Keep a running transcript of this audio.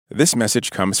This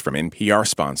message comes from NPR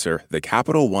sponsor, the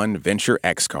Capital One Venture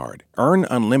X Card. Earn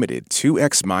unlimited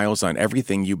 2x miles on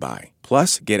everything you buy.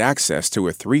 Plus, get access to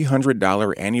a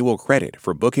 $300 annual credit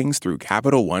for bookings through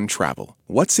Capital One Travel.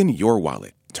 What's in your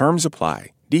wallet? Terms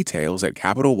apply. Details at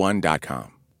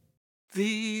CapitalOne.com.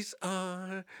 These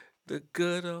are the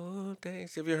good old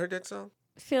days. Have you heard that song?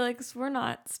 Felix, we're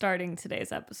not starting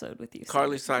today's episode with you.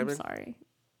 Carly Simon? I'm sorry.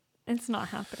 It's not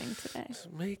happening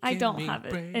today. I don't have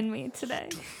it in me today.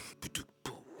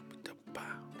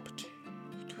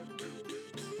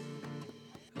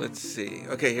 Let's see.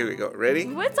 Okay, here we go. Ready?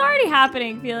 It's already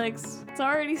happening, Felix. It's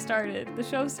already started. The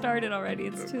show started already.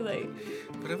 It's too late.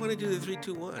 But I want to do the 3,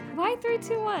 2, 1. Why 3,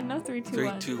 2, 1? No 3, 2,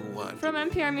 1. 3, 2, 1. From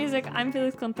NPR Music, I'm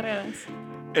Felix Contreras.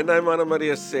 And I'm Ana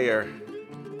Maria Sayer.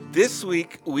 This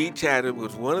week, we chatted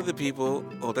with one of the people.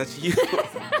 Oh, that's you.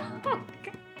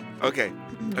 Okay.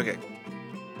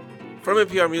 From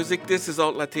NPR Music, this is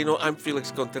Alt Latino. I'm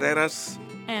Felix Contreras.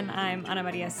 And I'm Ana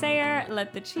Maria Sayer.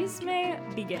 Let the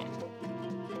chisme begin.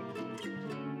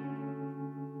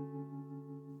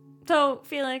 So,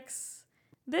 Felix,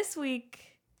 this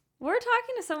week, we're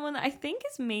talking to someone that I think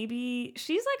is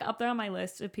she's like up there on my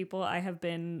list of people I have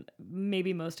been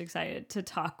maybe most excited to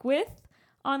talk with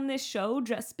on this show,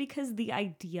 just because the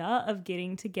idea of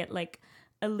getting to get like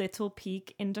a little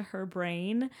peek into her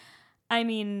brain. I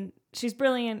mean, she's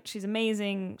brilliant, she's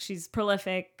amazing, she's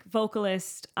prolific,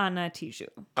 vocalist, Ana Tijoux.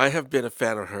 I have been a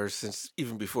fan of hers since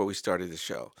even before we started the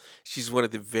show. She's one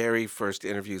of the very first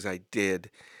interviews I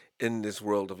did in this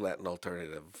world of Latin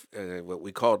alternative, what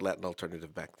we called Latin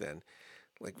alternative back then.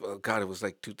 Like, oh God, it was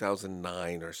like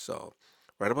 2009 or so.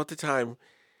 Right about the time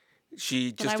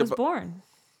she I was born.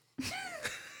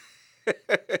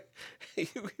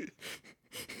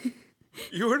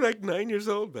 You were like 9 years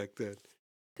old back then.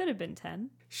 Could have been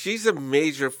 10. She's a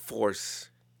major force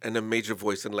and a major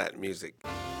voice in Latin music.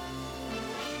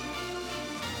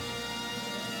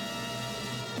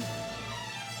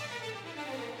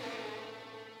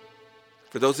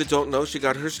 For those that don't know, she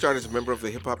got her start as a member of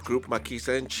the hip-hop group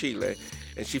Maquisa in Chile,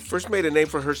 and she first made a name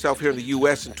for herself here in the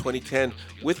U.S. in 2010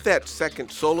 with that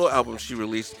second solo album she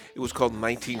released. It was called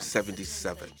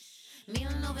 1977.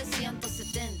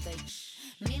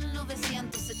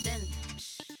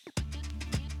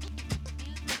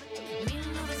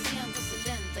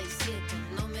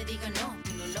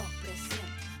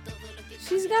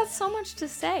 She's got so much to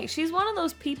say. She's one of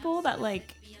those people that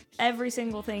like every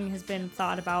single thing has been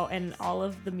thought about, and all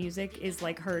of the music is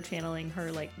like her channeling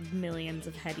her like millions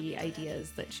of heady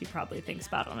ideas that she probably thinks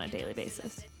about on a daily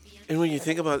basis. And when you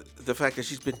think about the fact that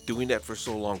she's been doing that for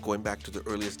so long, going back to the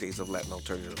earliest days of Latin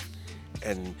alternative,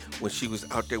 and when she was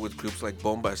out there with groups like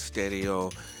Bomba Stereo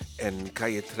and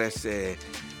Calle 13,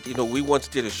 you know, we once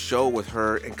did a show with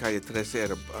her and Calle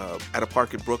 13 at a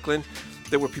park in Brooklyn.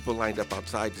 There were people lined up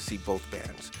outside to see both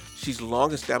bands. She's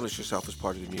long established herself as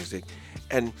part of the music,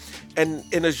 and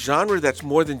in a genre that's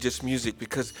more than just music,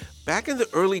 because back in the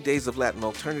early days of Latin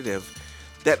alternative,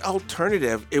 that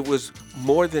alternative, it was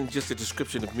more than just a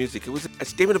description of music. It was a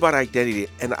statement about identity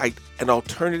and an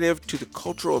alternative to the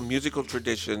cultural and musical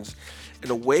traditions,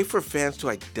 and a way for fans to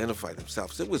identify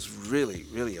themselves. It was really,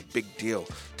 really a big deal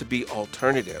to be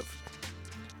alternative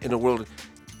in a world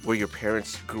where your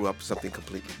parents grew up something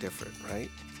completely different,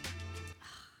 right?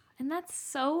 And that's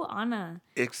so Ana.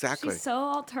 Exactly. She's so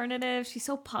alternative. She's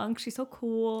so punk. She's so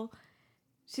cool.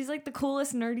 She's like the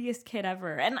coolest, nerdiest kid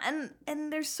ever.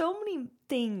 And there's so many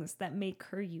things that make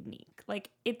her unique. Like,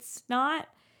 it's not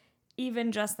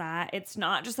even just that. It's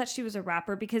not just that she was a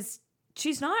rapper, because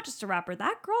she's not just a rapper.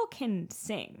 That girl can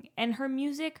sing. And her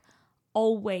music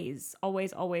always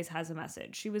has a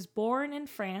message. She was born in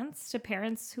France to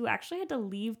parents who actually had to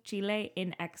leave Chile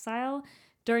in exile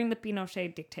during the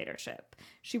Pinochet dictatorship.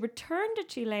 She returned to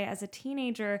Chile as a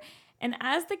teenager, and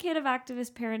as the kid of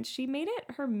activist parents, she made it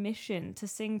her mission to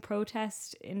sing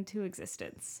protest into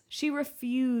existence. She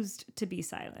refused to be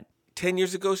silent. 10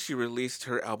 years ago, she released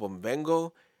her album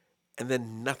Vengo, and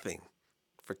then nothing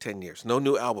for 10 years. No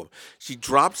new album. She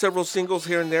dropped several singles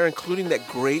here and there, including that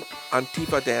great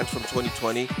Antifa dance from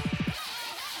 2020.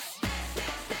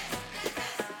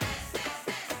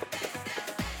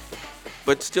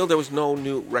 But still, there was no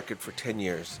new record for 10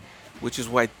 years, which is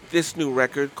why this new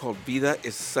record called Vida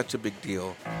is such a big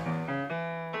deal.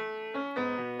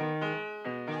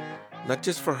 Not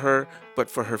just for her, but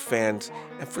for her fans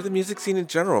and for the music scene in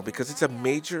general, because it's a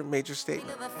major, major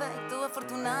statement.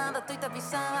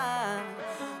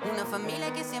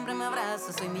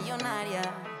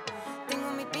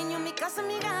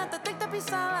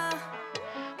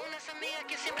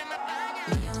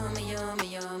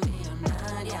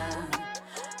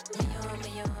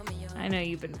 I know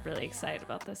you've been really excited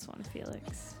about this one,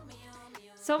 Felix.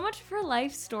 So much of her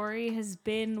life story has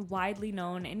been widely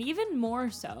known, and even more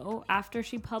so after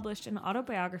she published an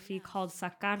autobiography called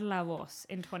Sacar la Voz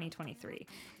in 2023.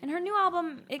 And her new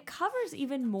album, it covers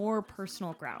even more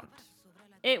personal ground.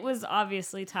 It was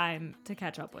obviously time to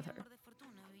catch up with her.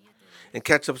 And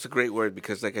catch up's a great word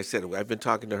because, like I said, I've been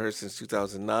talking to her since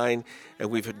 2009, and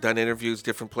we've done interviews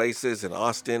different places in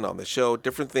Austin, on the show,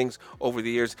 different things over the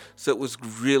years. So it was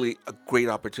really a great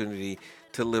opportunity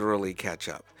to literally catch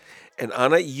up. And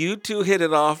Ana, you two hit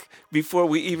it off before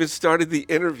we even started the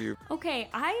interview. Okay,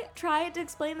 I tried to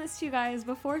explain this to you guys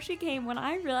before she came when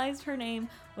I realized her name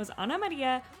was Ana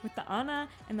Maria with the Ana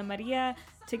and the Maria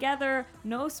together,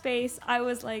 no space. I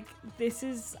was like,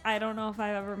 I don't know if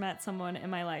I've ever met someone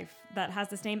in my life that has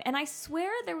this name. And I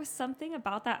swear there was something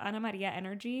about that Ana Maria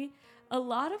energy. A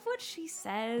lot of what she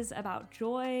says about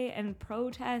joy and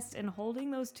protest and holding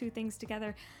those two things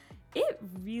together, it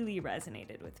really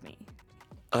resonated with me.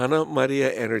 Ana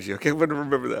Maria energy. Okay, I'm going to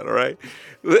remember that, all right?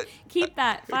 Keep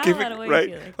that. File that away, right?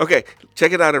 Felix. Okay,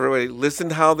 check it out, everybody. Listen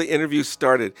how the interview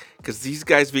started, because these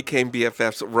guys became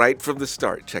BFFs right from the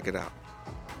start. Check it out.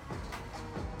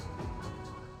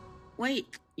 Wait,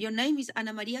 your name is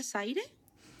Ana Maria Zaire?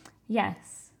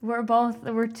 Yes.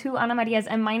 We're two Ana Marias,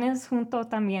 and mine is Junto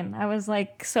también. I was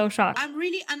like so shocked. I'm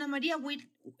really Ana Maria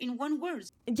in one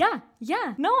word. Yeah.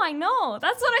 No, I know.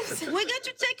 That's what I said. We got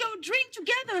to take a drink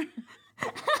together.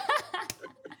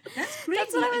 That's crazy.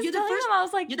 That's what I was telling him. I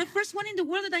was like, you're the first one in the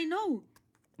world that I know.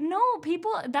 No,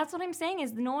 people, that's what I'm saying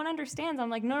is no one understands. I'm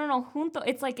like, no, junto.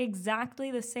 It's like exactly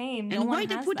the same. And why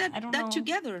they put that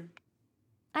together?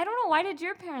 I don't know. Why did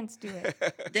your parents do it?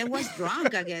 They was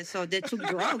drunk, I guess, so they took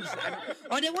drugs.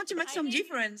 Or they want to make some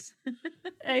difference.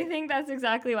 I think that's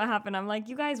exactly what happened. I'm like,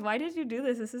 you guys, why did you do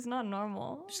this? This is not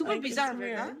normal. Super bizarre,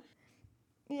 right?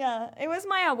 Yeah, it was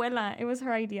my abuela. It was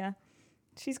her idea.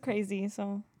 She's crazy,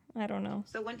 so I don't know.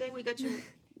 So one day we got to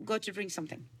go to drink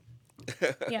something.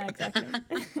 Yeah, exactly.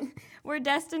 We're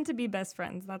destined to be best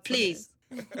friends. That's Please.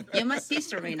 You're my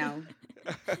sister right now.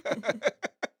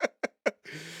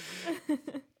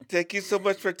 Thank you so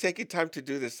much for taking time to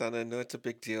do this, Ana. I know it's a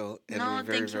big deal. And no,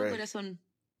 thank you, corazón.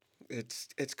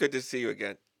 It's good to see you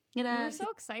again. We're so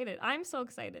excited. I'm so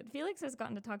excited. Felix has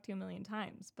gotten to talk to you a million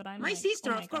times, but I'm my like,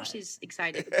 sister, oh my of course, God. is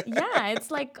excited. Yeah, it's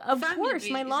like, of course,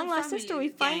 my long lost sister. We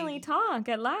gang. finally talk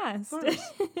at last.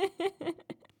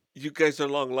 You guys are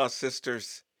long lost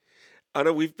sisters.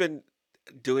 Ana, we've been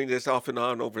doing this off and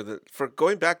on for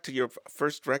going back to your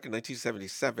first record,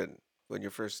 1977. When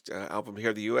your first album here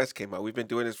in the U.S. came out. We've been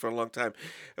doing this for a long time.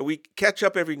 And we catch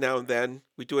up every now and then.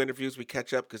 We do interviews, we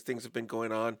catch up because things have been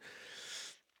going on.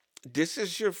 This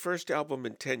is your first album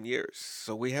in 10 years,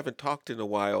 so we haven't talked in a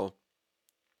while.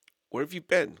 Where have you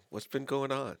been? What's been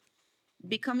going on?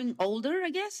 Becoming older, I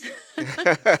guess.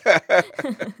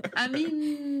 I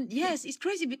mean, yes, it's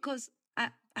crazy because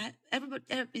everybody,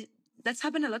 that's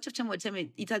happened a lot of time.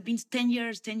 It had been 10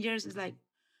 years. 10 years is like,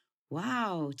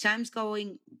 wow, time's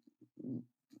going...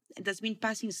 That's been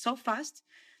passing so fast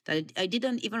that I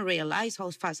didn't even realize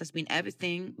how fast has been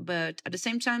everything. But at the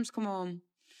same time,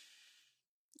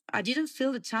 I didn't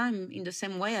feel the time in the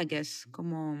same way, I guess.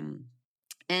 And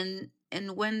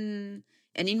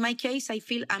in my case, I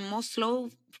feel I'm more slow,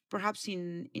 perhaps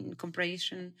in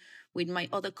comparison with my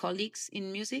other colleagues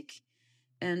in music.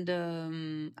 And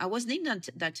I wasn't in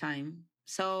that time.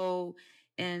 So...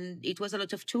 And it was a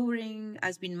lot of touring.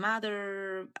 I've been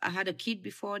mother. I had a kid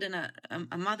before, then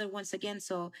a mother once again.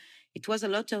 So it was a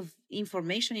lot of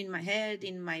information in my head,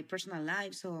 in my personal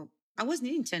life. So I was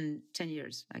needing 10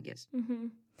 years, I guess. Mm-hmm.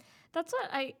 That's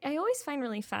what I always find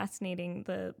really fascinating,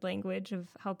 the language of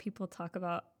how people talk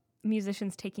about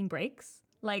musicians taking breaks.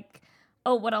 Like,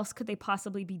 oh, what else could they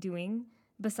possibly be doing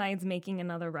besides making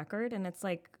another record? And it's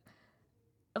like,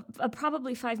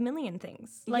 probably 5 million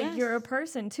things. Like, yes. You're a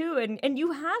person too, and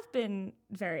you have been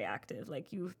very active.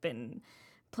 Like, you've been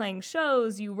playing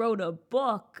shows, you wrote a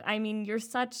book. I mean, you're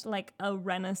such like a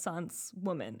Renaissance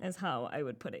woman is how I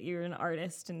would put it. You're an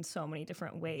artist in so many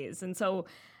different ways. And so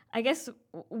I guess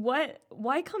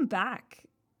why come back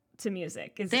to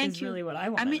music is really what I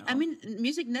want to know. I mean,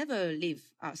 music never leave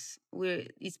us.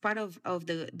 It's part of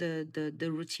the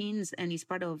routines, and it's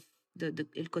part of the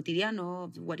el cotidiano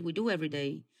of what we do every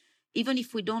day. Even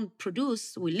if we don't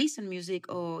produce, we listen music,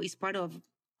 or it's part of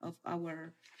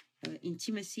our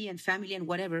intimacy and family and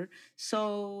whatever.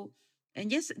 So, and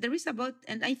yes, there is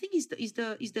and I think it's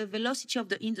the velocity of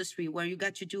the industry where you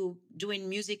got to doing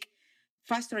music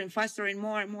faster and faster and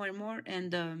more and more and more.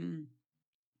 And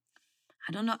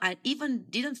I don't know. I even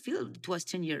didn't feel it was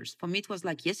 10 years. For me, it was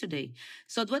like yesterday.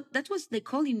 So that was they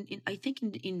call in I think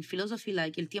in philosophy,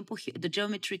 like el tiempo, the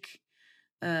geometric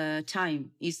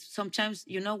time is sometimes,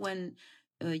 when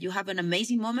you have an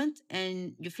amazing moment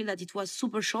and you feel that it was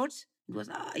super short.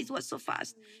 It was so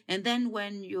fast. And then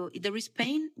when there is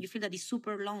pain, you feel that it's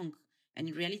super long. And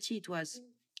in reality, it was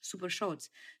super short.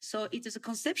 So it is a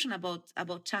conception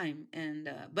about time. And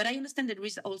but I understand that there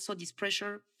is also this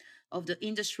pressure of the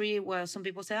industry where some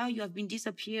people say, "Oh, you have been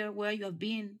disappeared. Where you have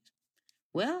been?"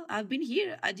 Well, I've been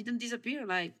here. I didn't disappear.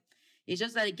 Like, it's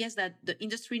just that I guess that the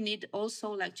industry need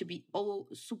also like to be all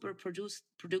super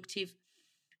productive,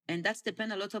 and that's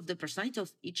depend a lot of the personality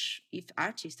of each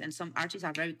artist. And some artists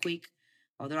are very quick,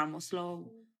 other are more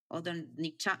slow, other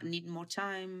need more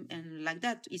time, and like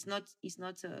that. It's not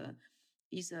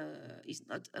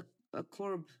a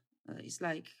curb. It's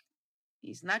like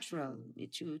it's natural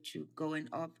to going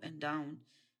up and down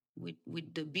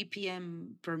with the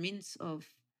BPM per minute of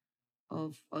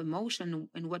emotion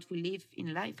and what we live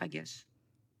in life, I guess.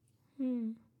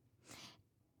 Hmm.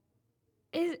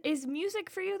 Is music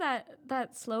for you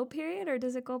that slow period, or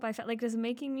does it go by like, does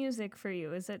making music for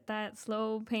you, is it that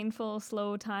slow, painful,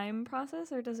 slow time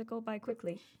process, or does it go by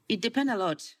quickly? It depends a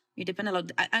lot.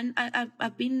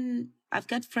 I've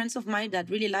got friends of mine that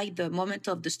really like the moment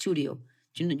of the studio,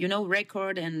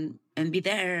 record and be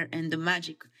there and the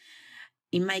magic.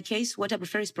 In my case, what I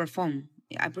prefer is perform.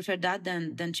 I prefer that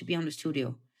than to be on the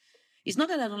studio. It's not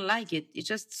that I don't like it. It's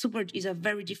just it's a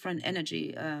very different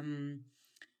energy.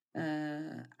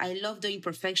 I love the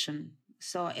imperfection.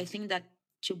 So I think that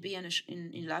to be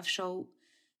in live show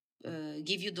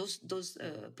give you those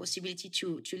possibility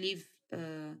to live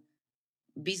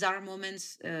bizarre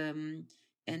moments and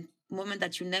moment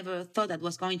that you never thought that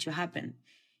was going to happen.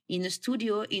 In a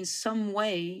studio, in some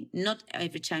way, not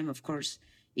every time, of course,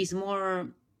 is more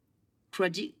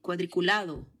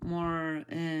quadriculado, more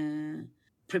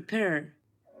prepared.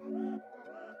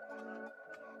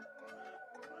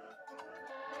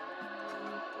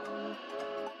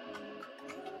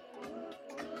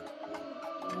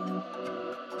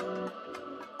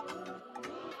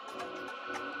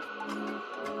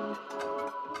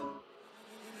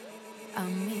 A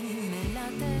mí me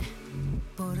late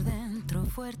por dentro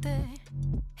fuerte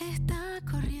esta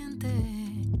corriente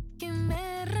que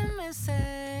me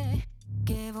remece,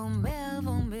 que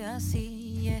bombea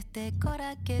así. Este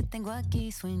cora que tengo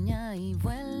aquí sueña y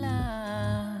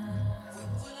vuela.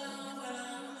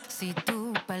 Si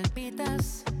tú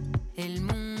palpitas, el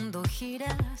mundo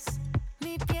giras,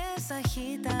 mis pies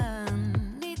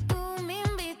agitan y tú me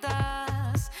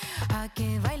invitas a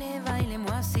que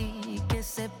bailemos así, que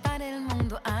se pare el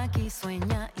mundo aquí,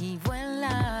 sueña y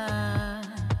vuela.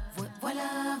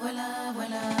 Vuela, vuela,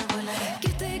 vuela, vuela. Que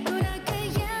este cora que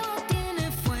llevo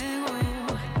tiene fuego,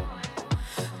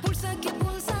 pulsa que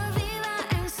pulsa vida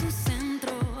en su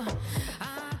centro.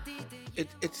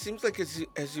 It seems like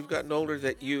as you've gotten older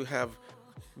that you have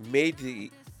made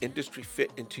the industry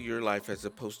fit into your life as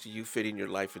opposed to you fitting your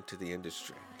life into the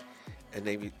industry, and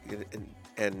maybe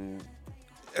and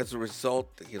as a result,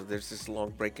 there's this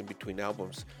long break in between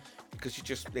albums because you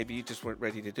just weren't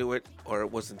ready to do it, or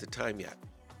it wasn't the time yet.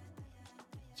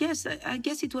 Yes, I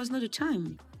guess it was not the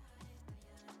time.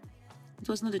 It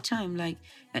was not the time. Like,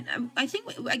 and I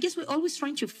guess we're always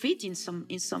trying to fit in some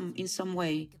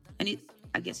way, and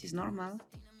I guess it's normal.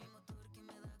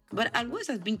 But I always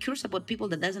have been curious about people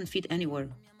that doesn't fit anywhere.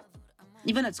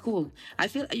 Even at school, I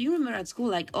feel you remember at school,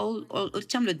 like all the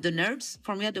time, like the nerds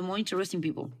for me are the more interesting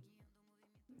people.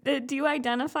 Do you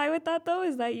identify with that though?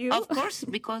 Is that you? Of course,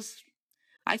 because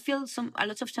I feel a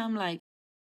lot of time like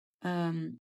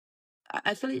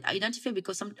I feel it identify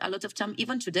because a lot of time,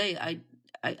 even today,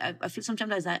 I feel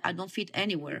sometimes like I don't fit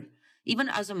anywhere. Even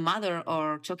as a mother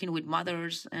or talking with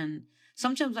mothers, and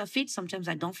sometimes I fit, sometimes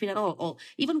I don't fit at all. Or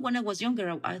even when I was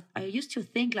younger, I used to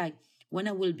think like when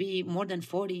I will be more than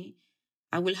 40,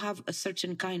 I will have a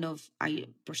certain kind of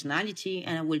personality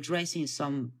and I will dress in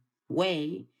some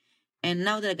way. And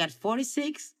now that I got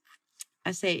 46,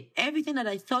 I say everything that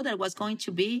I thought I was going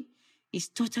to be is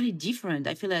totally different.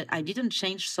 I feel like I didn't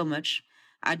change so much.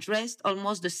 I dressed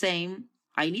almost the same.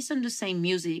 I listen to the same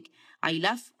music. I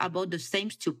laugh about the same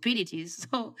stupidities.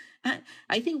 So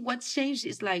I think what's changed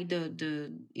is like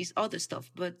is other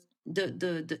stuff, but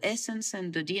the essence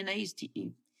and the DNA is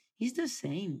the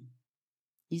same.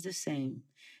 It's the same.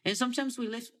 And sometimes we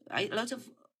live. A lot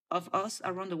of us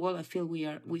around the world, I feel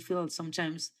we feel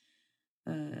sometimes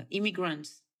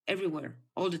immigrants everywhere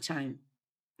all the time.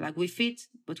 Like we fit,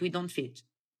 but we don't fit.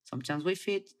 Sometimes we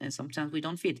fit, and sometimes we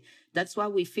don't fit. That's why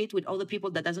we fit with other people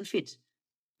that doesn't fit.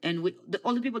 And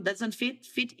all the people that doesn't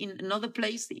fit in another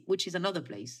place, which is another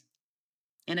place.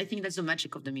 And I think that's the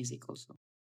magic of the music also.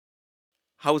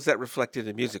 How is that reflected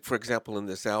in music? For example, in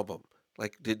this album,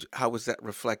 like, how was that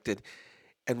reflected,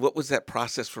 and what was that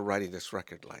process for writing this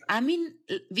record like? I mean,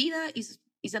 Vida is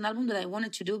an album that I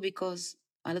wanted to do because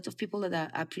a lot of people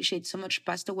that I appreciate so much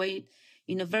passed away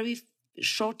in a very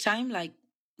short time. Like,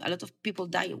 a lot of people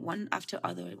died one after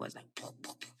other. It was like, poof,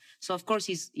 poof, poof. So of course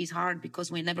it's hard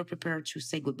because we never prepare to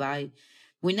say goodbye.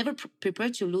 We never prepare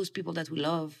to lose people that we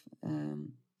love.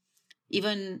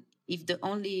 Even if they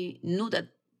only knew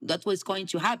that was going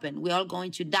to happen, we're all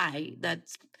going to die.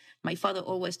 That's my father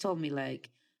always told me, like,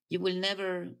 you will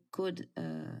never could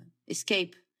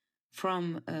escape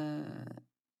from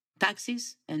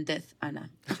taxes and death, Ana.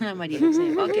 Maria was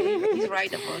saying, okay, he's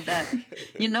right about that,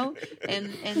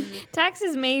 and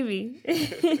taxes maybe.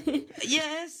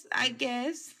 Yes, I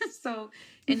guess. So,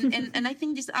 and I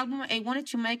think this album I wanted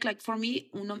to make, like, for me,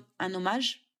 un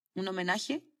homenaje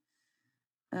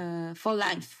for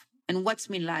life and what's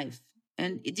mean life.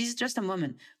 And this is just a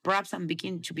moment. Perhaps I'm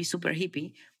beginning to be super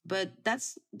hippie, but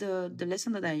that's the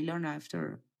lesson that I learned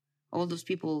after all those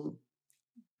people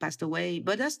passed away.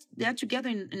 But they are together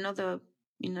in another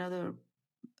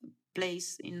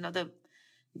place, in another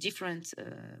different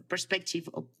perspective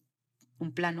of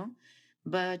un plano.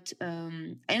 But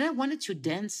and I wanted to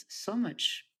dance so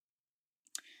much.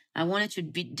 I wanted to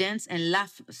dance and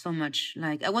laugh so much.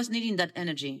 Like, I was needing that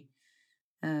energy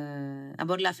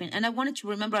about laughing, and I wanted to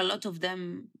remember a lot of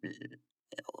them,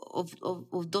 of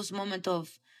those moments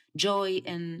of joy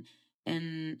and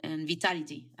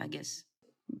vitality, I guess.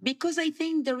 Because I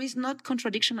think there is not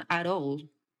contradiction at all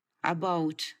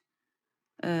about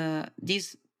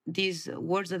these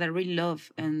words that I really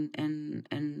love, and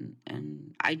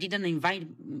I didn't invite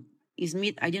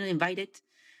it,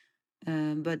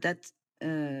 but that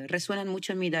resuenan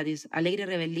mucho en mí. That is alegre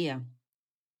rebeldía.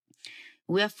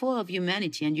 We are full of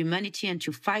humanity, and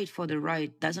to fight for the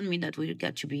right doesn't mean that we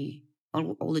got to be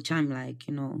all the time, like,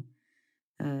 in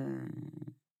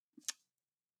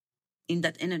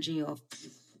that energy of.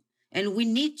 And we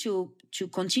need to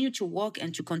continue to walk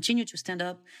and to continue to stand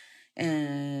up,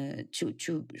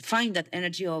 to find that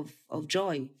energy of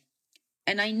joy.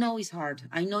 And I know it's hard.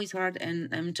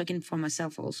 And I'm talking for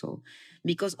myself also,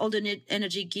 because all the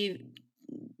energy give.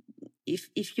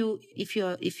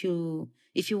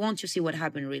 If you want to see what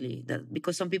happened, really,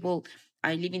 because some people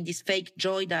are living this fake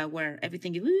joy where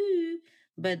everything is woo,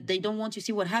 but they don't want to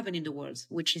see what happened in the world,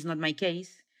 which is not my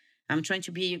case. I'm trying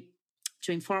to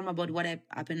inform about what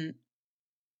happened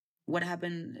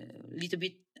a little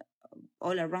bit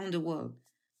all around the world.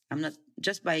 I'm not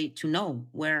just to know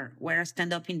where I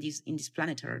stand up in this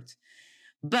planet Earth.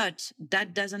 But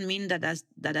that doesn't mean that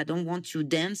I don't want to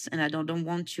dance, and I don't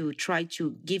want to try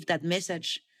to give that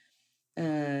message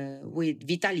with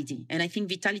vitality. And I think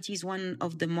vitality is one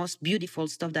of the most beautiful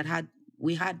stuff that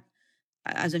we had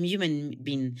as a human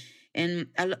being. And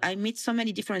I meet so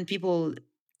many different people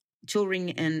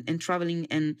touring and traveling,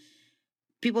 and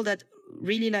people that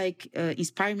really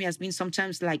inspire me has been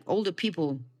sometimes like older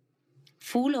people,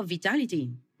 full of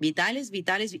vitality,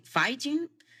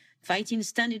 fighting,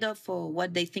 standing up for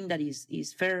what they think that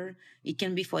is fair. It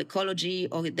can be for ecology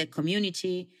or the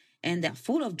community, and they're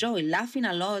full of joy, laughing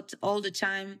a lot all the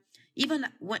time, even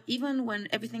when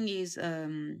everything is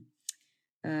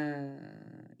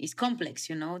complex.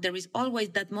 There is always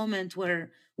that moment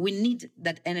where we need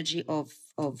that energy of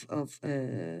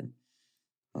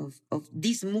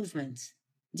this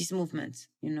movement,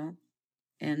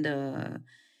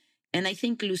 and I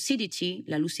think lucidity,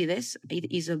 la lucidez,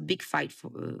 it is a big fight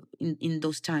for in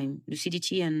those times.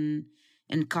 Lucidity and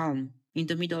calm in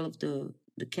the middle of the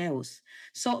chaos.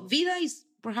 So Vida is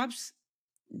perhaps,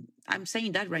 I'm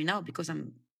saying that right now because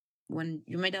when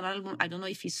you made an album, I don't know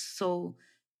if it's so.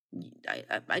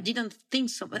 I didn't think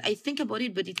so. I think about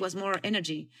it, but it was more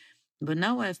energy. But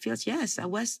now I feel, yes,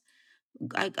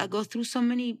 I go through so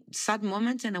many sad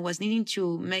moments, and I was needing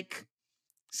to make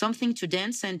something to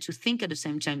dance and to think at the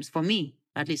same time, for me,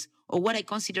 at least, or what I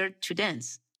consider to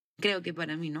dance. Creo que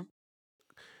para mí, ¿no?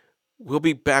 We'll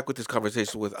be back with this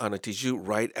conversation with Ana Tijoux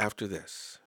right after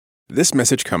this. This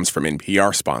message comes from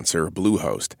NPR sponsor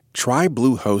Bluehost. Try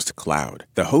Bluehost Cloud,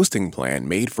 the hosting plan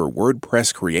made for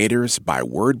WordPress creators by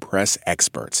WordPress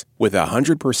experts. With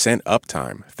 100%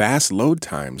 uptime, fast load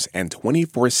times, and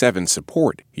 24/7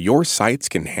 support, your sites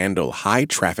can handle high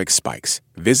traffic spikes.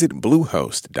 Visit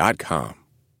Bluehost.com.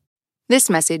 This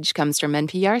message comes from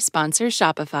NPR sponsor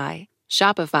Shopify.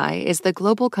 Shopify is the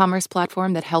global commerce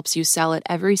platform that helps you sell at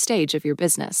every stage of your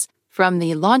business. From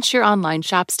the launch your online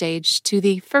shop stage to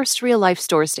the first real life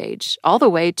store stage, all the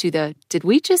way to the did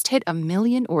we just hit 1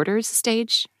 million orders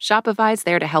stage, Shopify's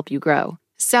there to help you grow.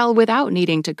 Sell without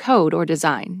needing to code or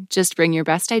design. Just bring your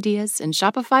best ideas and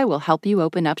Shopify will help you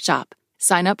open up shop.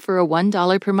 Sign up for a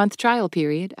 $1 per month trial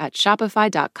period at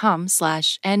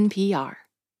shopify.com/NPR.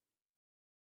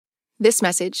 This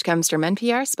message comes from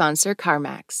NPR sponsor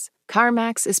CarMax.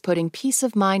 CarMax is putting peace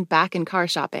of mind back in car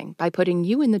shopping by putting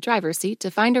you in the driver's seat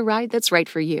to find a ride that's right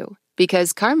for you.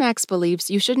 Because CarMax believes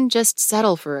you shouldn't just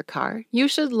settle for a car, you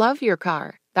should love your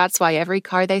car. That's why every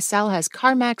car they sell has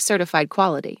CarMax certified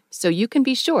quality, so you can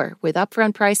be sure with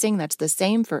upfront pricing that's the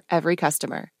same for every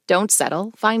customer. Don't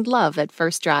settle, find love at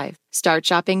first drive. Start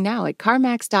shopping now at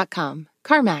CarMax.com.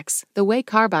 CarMax, the way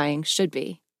car buying should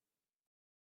be.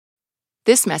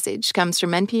 This message comes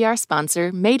from NPR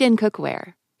sponsor Made in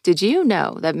Cookware. Did you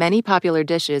know that many popular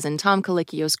dishes in Tom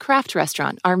Colicchio's craft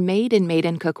restaurant are made in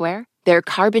Cookware? Their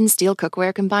carbon steel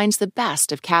cookware combines the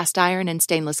best of cast iron and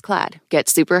stainless clad,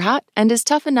 gets super hot, and is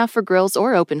tough enough for grills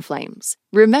or open flames.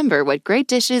 Remember what great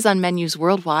dishes on menus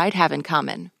worldwide have in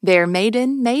common. They're made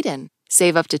in.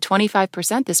 Save up to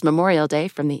 25% this Memorial Day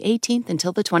from the 18th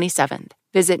until the 27th.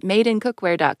 Visit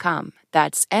madeincookware.com.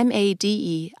 That's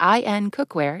MADEIN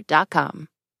cookware.com.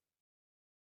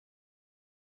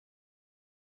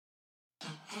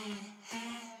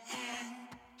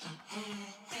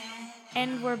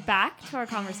 And we're back to our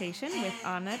conversation with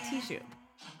Ana Tijoux.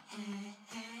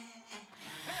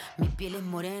 Mi piel es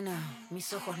morena,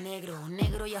 mis ojos negros,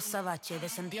 negro y azabache,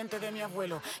 descendiente de mi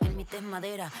abuelo. En mi tez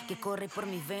madera que corre por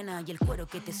mis venas y el cuero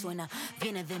que te suena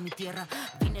viene de mi tierra.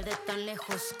 Vine de tan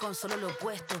lejos con solo lo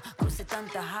opuesto, crucé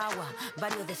tantas aguas,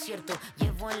 varios desiertos.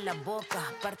 Llevo en la boca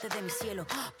parte de mi cielo,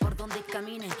 por donde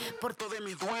camine, por todo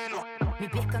mi duelo. Mi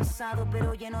pie es cansado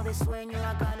pero lleno de sueño.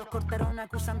 Acá los cortaron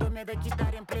acusándome de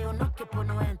quitar empleo. No es que por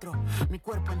no entro, mi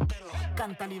cuerpo entero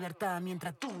canta libertad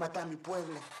mientras tú matas a mi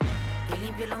pueblo. Que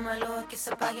limpie lo malo, que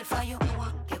se apague el fallo,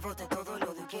 que bote todo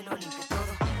lo de que lo limpie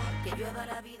todo, que llueva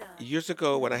la vida. Years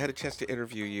ago, when I had a chance to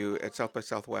interview you at South by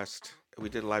Southwest, we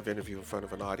did a live interview in front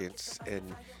of an audience,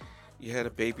 and you had a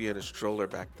baby in a stroller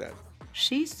back then.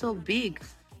 She's so big.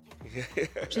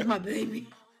 She's my baby.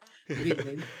 Big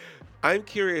baby. I'm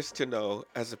curious to know,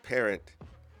 as a parent,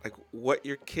 like what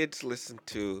your kids listen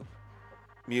to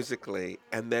musically,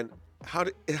 and then how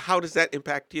does that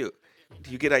impact you?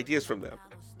 Do you get ideas from them?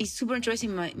 It's super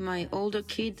interesting. My older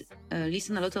kid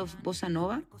listens a lot of bossa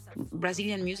nova,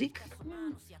 Brazilian music.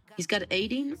 He's got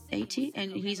 80,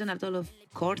 and he listens a lot of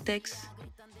Cortex.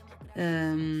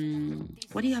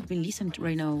 What do you have been listening to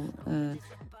right now?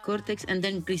 Cortex, and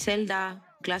then Griselda,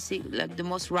 classic, like the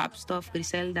most rap stuff,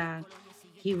 Griselda.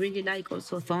 He really like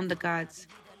also Thundercats.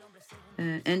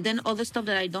 And then other stuff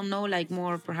that I don't know, like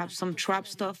more perhaps some trap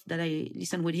stuff that I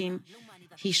listen with him.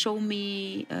 He showed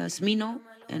me Smino,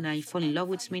 and I fall in love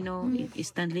with Smino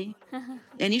instantly.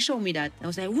 And he showed me that. I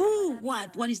was like, whoa,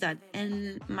 what is that?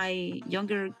 And my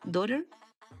younger daughter,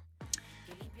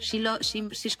 she's got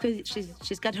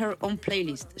her own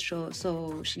playlist.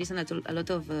 So she listens to a lot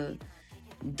of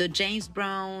the James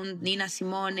Brown, Nina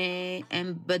Simone,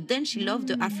 but then she loved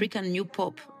the African new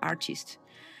pop artists.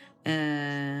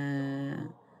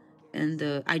 And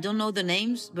I don't know the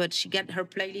names, but she got her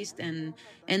playlist, and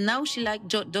now she like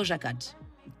Doja Cat.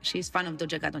 She's fan of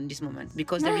Doja Cat on this moment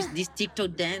because there is this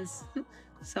TikTok dance,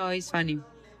 so it's funny.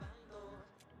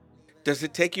 Does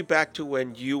it take you back to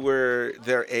when you were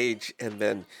their age and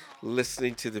then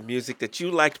listening to the music that you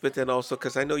liked, but then also,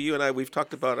 because I know you and I, we've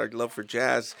talked about our love for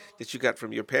jazz that you got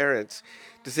from your parents.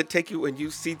 Does it take you, when you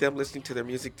see them listening to their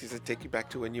music, does it take you back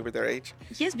to when you were their age?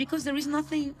 Yes, because there is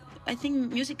nothing, I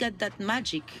think music got that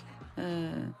magic.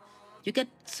 You get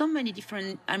so many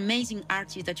different amazing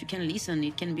artists that you can listen.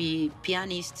 It can be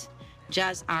pianists,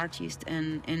 jazz artists,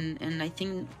 and I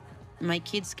think my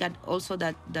kids got also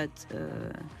that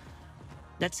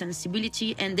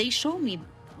sensibility, and they show me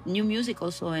new music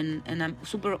also, and I'm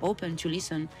super open to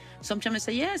listen. Sometimes I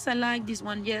say, yes, I like this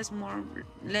one, yes, more,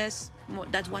 less, more,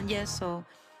 that one, yes. So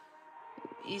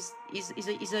it's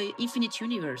an infinite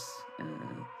universe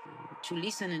to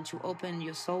listen and to open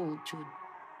your soul to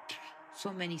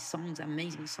so many songs,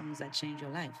 amazing songs that change your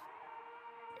life.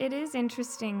 It is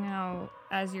interesting how,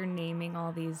 as you're naming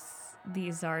all these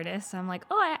artists, I'm like,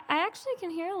 oh, I actually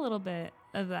can hear a little bit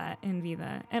of that in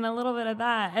Vida, and a little bit of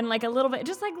that, and like a little bit,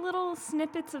 just like little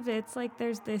snippets of it. It's like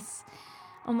there's this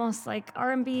almost like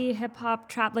R&B, hip hop,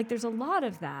 trap. Like there's a lot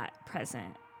of that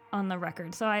present on the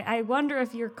record. So I wonder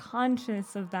if you're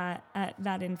conscious of that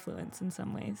influence in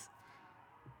some ways.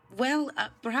 Well,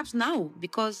 perhaps now,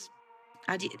 because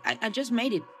I just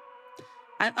made it.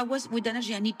 I was with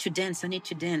energy. I need to dance.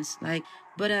 Like,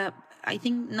 but I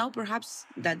think now perhaps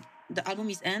that the album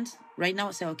is end. Right now,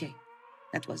 I say, okay,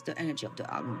 that was the energy of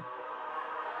the album.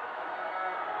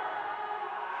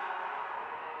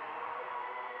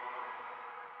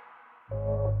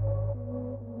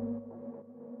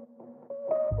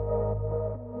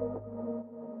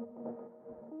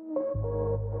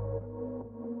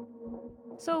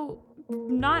 So,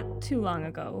 not too long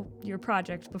ago, your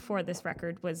project before this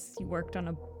record was you worked on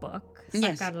a book,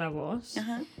 Yes. Sacar la Voz.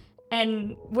 Uh-huh.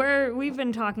 And we've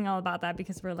been talking all about that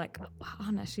because we're like, oh,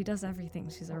 Anna, she does everything.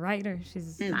 She's a writer. She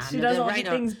does all the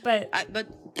things, but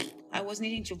I was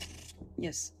needing to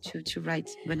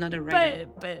write, but not a writer.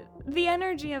 But the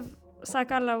energy of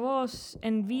Sacar la Voz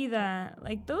and Vida,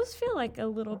 like those feel like a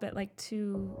little bit like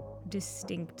two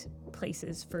distinct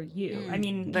places for you. I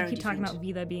mean, you keep talking about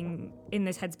Vida being in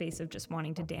this headspace of just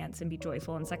wanting to dance and be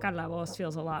joyful, and Sacar la Voz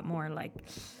feels a lot more like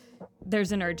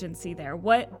there's an urgency there.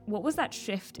 What was that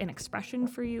shift in expression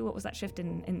for you? What was that shift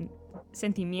in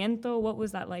sentimiento? What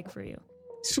was that like for you?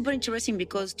 Super interesting,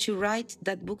 because to write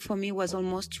that book for me was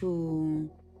almost to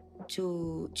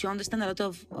understand a lot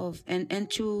of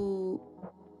and to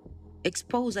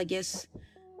expose, I guess,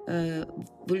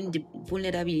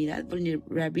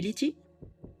 vulnerability,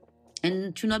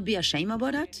 and to not be ashamed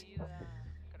about that,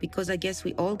 because I guess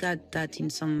we all got that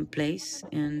in some place.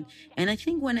 And I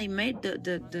think when I made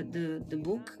the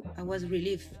book, I was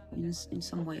relieved in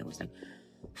some way. I was like,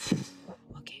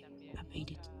 okay, I made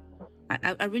it.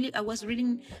 I was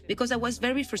reading, because I was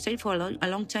very frustrated for a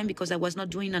long time because I was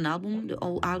not doing the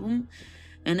whole album.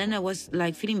 And then I was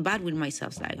like feeling bad with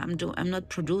myself. Like I'm not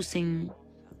producing,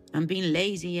 I'm being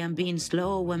lazy, I'm being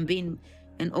slow, and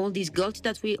all these guilt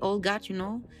that we all got,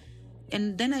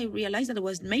 And then I realized that it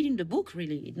was made in the book,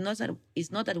 really.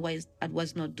 It's not that I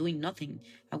was not doing nothing.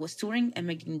 I was touring and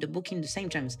making the book in the same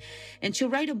times. And to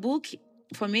write a book,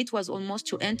 for me, it was almost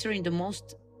to enter in the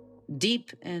most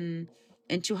deep and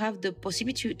to have the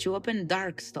possibility to open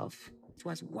dark stuff. It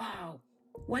was, wow,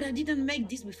 what I didn't make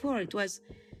this before. It was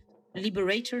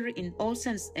liberator in all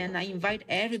sense. And I invite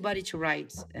everybody to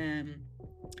write.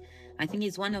 I think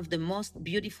it's one of the most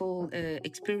beautiful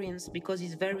experience, because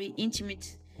it's very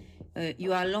intimate.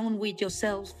 You are alone with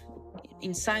yourself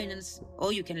in silence,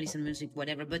 or you can listen to music,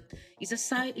 whatever. But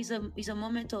it's a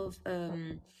moment of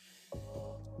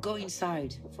go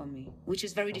inside for me, which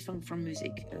is very different from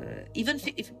music. Even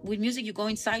if with music you go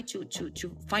inside to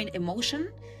find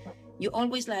emotion, you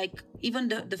always like, even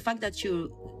the fact that you're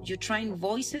trying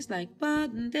voices like,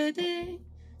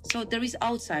 so there is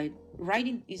outside.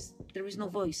 Writing there is no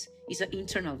voice. It's an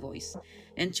internal voice,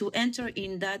 and to enter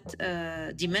in that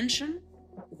dimension.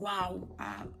 Wow,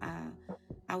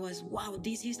 I was, wow,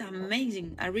 this is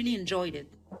amazing. I really enjoyed it.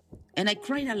 And I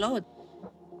cried a lot.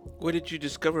 What did you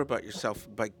discover about yourself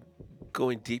by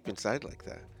going deep inside like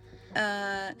that?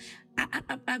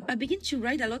 I began to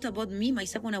write a lot about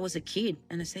myself when I was a kid.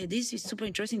 And I said, this is super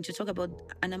interesting to talk about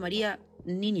Ana Maria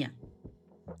Niña.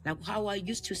 Like how I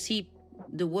used to see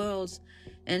the world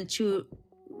and to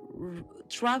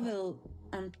travel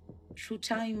through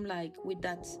time, like with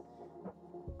that,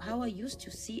 how I used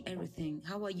to see everything,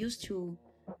 how I used to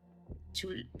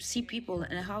see people,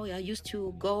 and how I used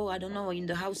to go, I don't know, in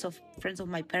the house of friends of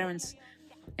my parents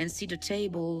and see the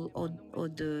table or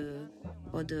the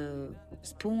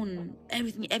spoon,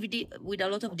 everything, every day, with a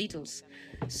lot of details.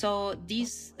 So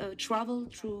this travel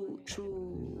through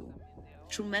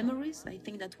memories, I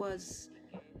think that was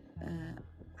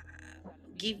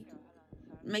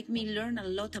make me learn a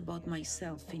lot about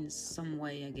myself in some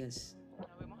way, I guess.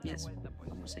 Yes, I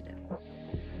will say that.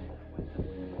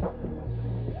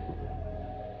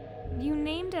 You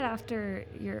named it after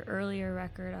your earlier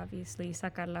record, obviously,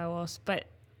 Sacar la Voz, but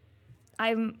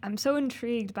I'm so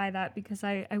intrigued by that because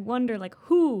I wonder, like,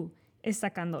 who is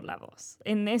sacando la voz?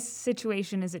 In this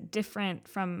situation, is it different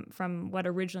from what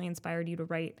originally inspired you to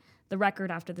write the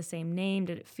record after the same name?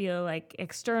 Did it feel like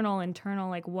external, internal?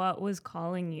 Like, what was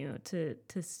calling you to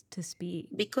speak?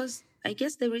 Because I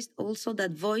guess there is also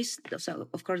that voice, so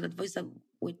of course, that voice that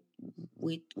with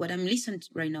what I'm listening to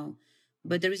right now,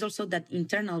 but there is also that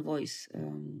internal voice,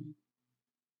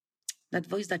 that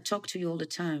voice that talks to you all the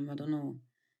time, I don't know,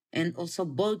 and also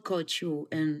boycott you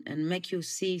and make you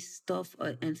see stuff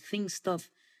and think stuff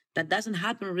that doesn't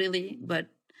happen really, but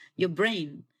your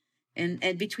brain. And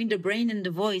between the brain and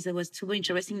the voice, it was super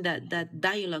interesting that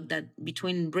dialogue that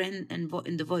between brain and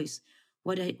the voice.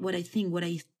 What I think, what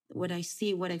I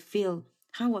see, what I feel,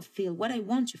 how I feel, what I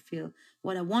want to feel,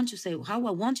 what I want to say, how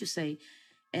I want to say,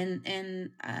 and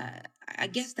I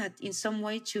guess that in some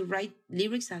way to write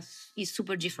lyrics is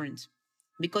super different,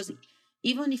 because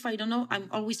even if I don't know, I'm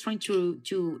always trying to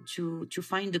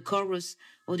find the chorus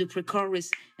or the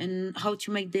pre-chorus and how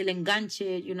to make the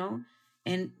enganche, you know.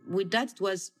 And with that,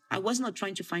 I was not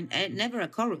trying to find never a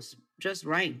chorus, just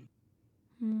rhyme,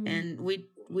 and with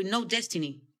no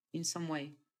destiny in some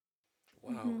way.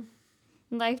 Wow.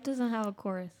 Life doesn't have a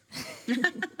chorus.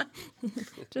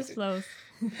 Just flows.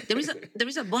 There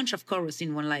is a bunch of chorus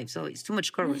in one life, so it's too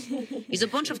much chorus. It's a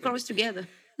bunch of chorus together.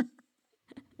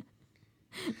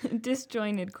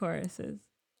 Disjointed choruses.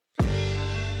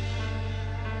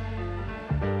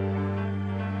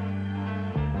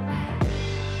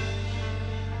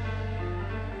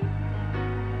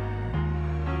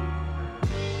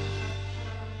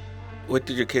 What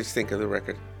did your kids think of the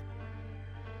record?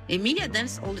 Emilia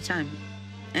dance all the time.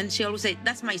 And she always say,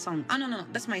 "That's my song." "Oh, no,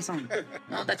 that's my song."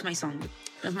 "No, that's my song.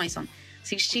 That's my song."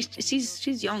 See,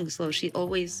 she's young, so she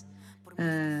always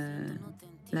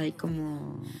like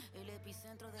como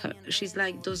she's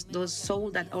like those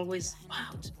soul that always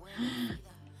wow,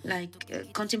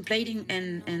 like contemplating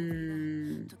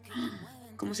and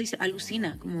 ¿cómo se dice?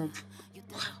 Alucina, como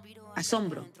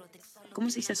asombro.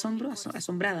 ¿Cómo se dice asombro?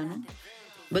 Asombrada, ¿no?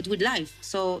 But with life.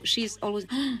 So she's always,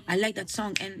 I like that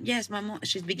song. And yes, my mom,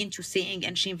 she's beginning to sing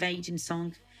and she invades in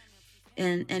song.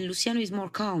 And Luciano is more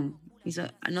calm. He's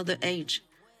another age.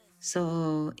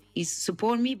 So he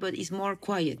support me, but he's more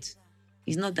quiet.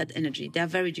 He's not that energy. They're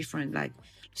very different. Like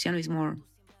Luciano is more,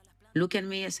 look at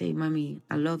me and say, "Mommy,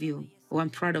 I love you." Or "I'm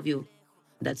proud of you."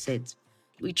 That's it.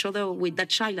 Each other with that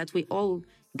child that we all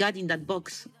got in that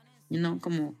box, you know,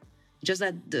 como just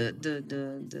that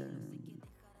the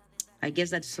I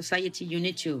guess that society, you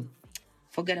need to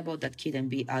forget about that kid and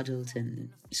be adult and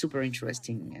super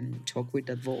interesting and talk with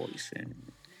that voice and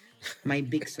my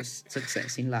big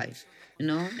success in life, you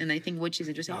know? And I think which is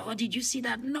interesting. "Oh, did you see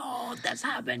that? No, that's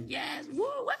happened. Yes. Woo,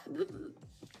 what?"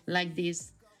 Like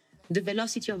this, the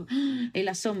velocity of el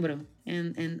asombro.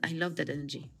 And I love that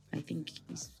energy. I think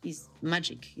it's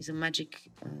magic. It's a magic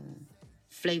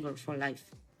flavor for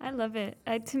life. I love it.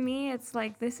 To me, it's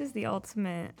like this is the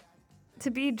ultimate. To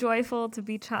be joyful, to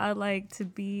be childlike, to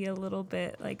be a little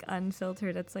bit like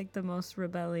unfiltered, it's like the most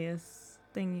rebellious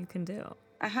thing you can do.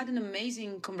 I had an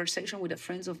amazing conversation with a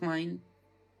friend of mine,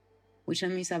 which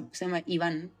name is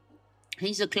Ivan.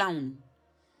 He's a clown.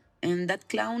 And that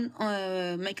clown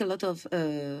make a lot of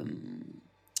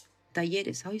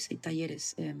talleres. How you say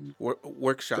talleres?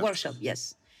 Workshops. Workshop,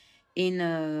 yes. In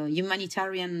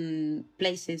humanitarian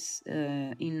places,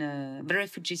 in a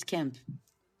refugees camp.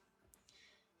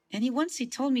 And he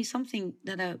told me something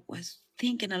that I was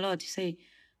thinking a lot. He say,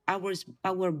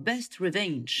 our best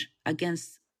revenge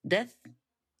against death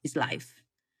is life.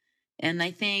 And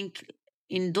I think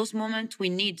in those moments we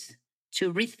need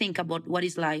to rethink about what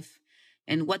is life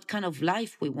and what kind of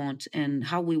life we want and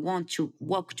how we want to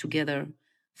work together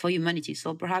for humanity.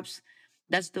 So perhaps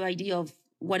that's the idea of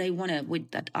what I wanted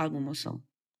with that album also,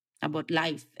 about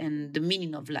life and the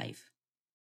meaning of life.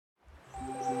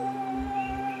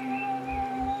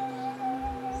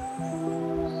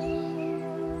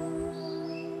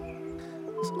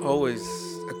 Always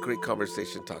a great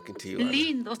conversation talking to you, Ana.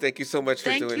 Lindo. Thank you so much for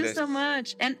doing this. Thank you so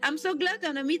much. And I'm so glad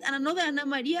that I meet another Ana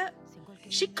Maria.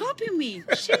 She copied me.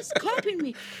 She's copying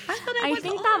me. I thought I was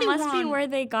think the that only must one. be where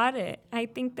they got it. I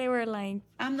think they were like,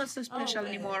 I'm not so special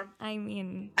anymore. I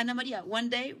mean, Ana Maria, one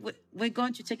day we're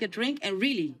going to take a drink and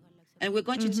we're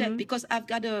going to check because I've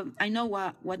got I know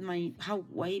why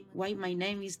my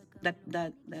name is that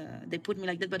they put me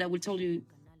like that, but I will tell you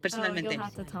personalmente. you'll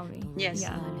have to tell me. Yes.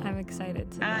 Yeah, I'm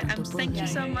excited to Thank you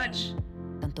so much.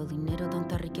 Tanto dinero,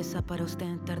 tanta riqueza para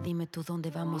ostentar. Dime tú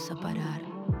dónde vamos a parar.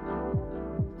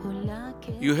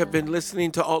 You have been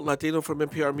listening to Alt Latino from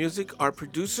NPR Music. Our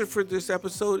producer for this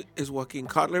episode is Joaquin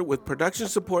Kotler with production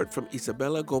support from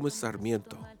Isabela Gomez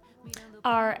Sarmiento.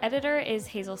 Our editor is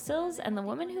Hazel Sills, and the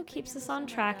woman who keeps us on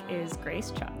track is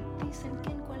Grace Chubb.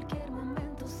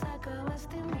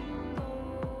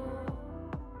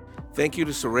 Thank you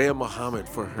to Soraya Mohammed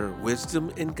for her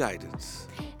wisdom and guidance.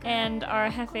 And our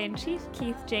Jefe-in-Chief,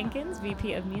 Keith Jenkins,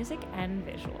 VP of Music and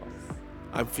Visuals.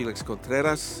 I'm Felix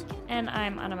Contreras. And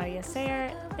I'm Ana Maria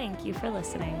Sayer. Thank you for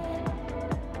listening.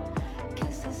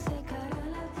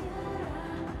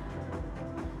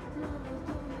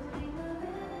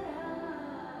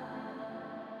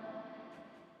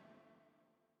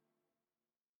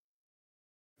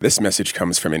 This message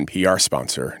comes from NPR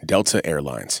sponsor, Delta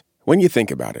Airlines. When you think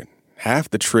about it, half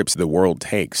the trips the world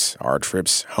takes are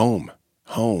trips home.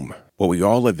 Home, what we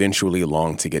all eventually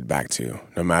long to get back to,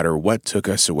 no matter what took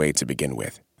us away to begin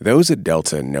with. Those at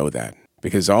Delta know that,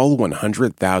 because all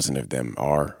 100,000 of them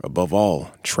are, above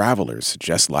all, travelers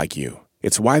just like you.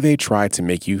 It's why they try to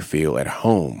make you feel at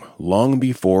home long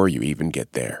before you even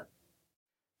get there.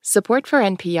 Support for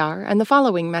NPR and the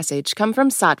following message come from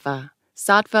Sattva.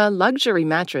 Sattva luxury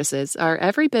mattresses are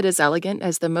every bit as elegant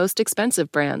as the most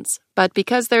expensive brands, but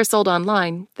because they're sold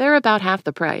online, they're about half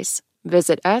the price.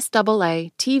 Visit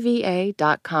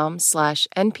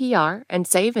SAATVA.com/NPR and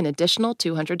save an additional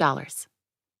 $200.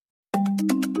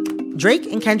 Drake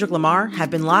and Kendrick Lamar have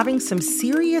been lobbing some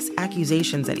serious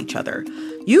accusations at each other.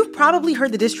 You've probably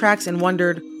heard the diss tracks and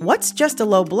wondered, what's just a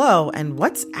low blow and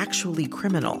what's actually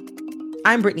criminal?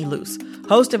 I'm Brittany Luce,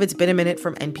 host of It's Been a Minute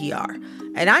from NPR,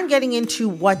 and I'm getting into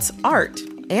what's art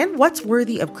and what's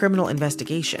worthy of criminal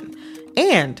investigation,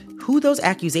 and who those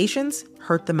accusations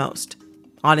hurt the most.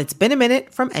 On It's Been a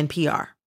Minute from NPR.